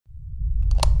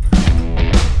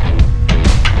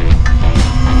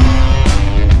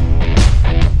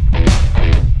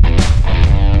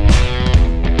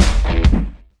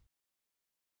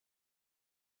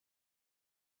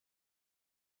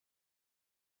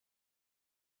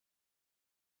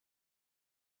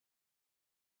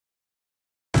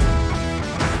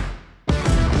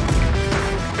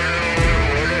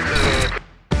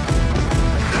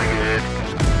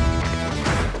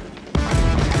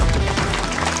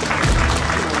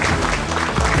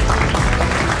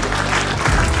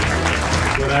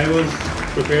when I was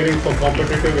preparing for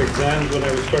competitive exams, when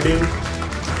I was studying,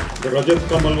 the Rajat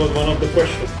Kamal was one of the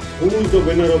questions. Who is the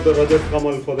winner of the Rajat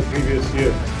Kamal for the previous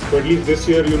year? So at least this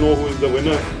year you know who is the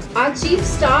winner. Our chief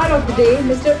star of the day,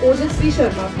 Mr. Ojaswwee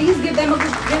Sharma. Please give them a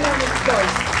good round of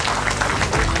applause.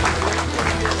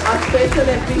 A special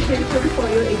appreciation for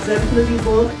your exemplary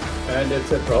work. And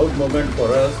it's a proud moment for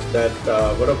us that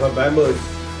one of our members,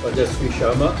 Ojaswwee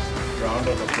Sharma, round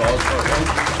of applause for him,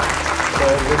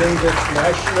 for winning this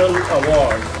national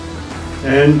award.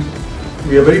 And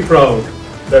we are very proud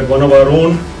that one of our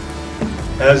own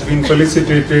has been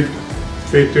felicitated,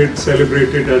 feted,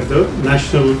 celebrated at the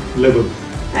national level.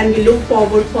 And we look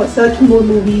forward for such more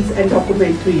movies and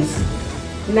documentaries.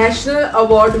 National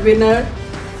Award winner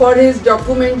for his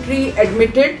documentary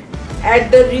Admitted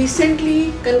at the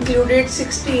recently concluded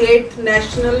 68th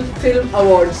National Film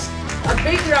Awards. A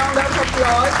big round of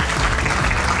applause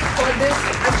for this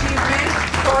achievement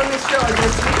for Mr.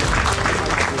 Ojaswwee.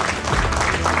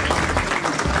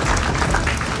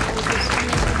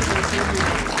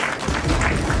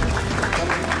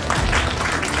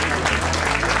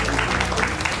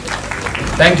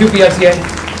 Thank you PRCI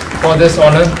for this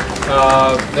honor,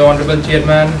 the Honorable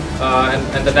Chairman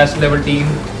and the national level team,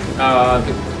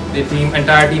 the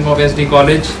entire team of SD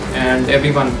College and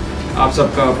everyone. आप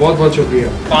सबका बहुत बहुत शुक्रिया।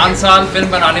 5 साल film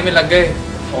बनाने में लग गए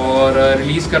और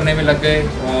रिलीज करने में लग गए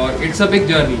और it's a big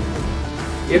journey.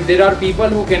 If there are people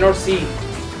who cannot see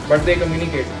but they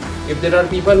communicate, if there are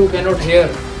people who cannot hear,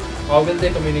 how will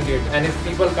they communicate? And if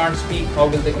people can't speak, how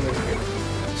will they communicate?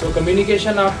 So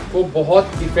communication आपको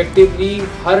बहुत effectively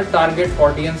हर target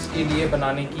audience के लिए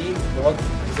बनाने की बहुत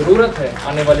ज़रूरत है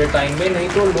आने वाले टाइम में, नहीं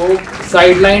तो लोग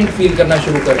साइडलाइन फील करना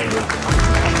शुरू करेंगे।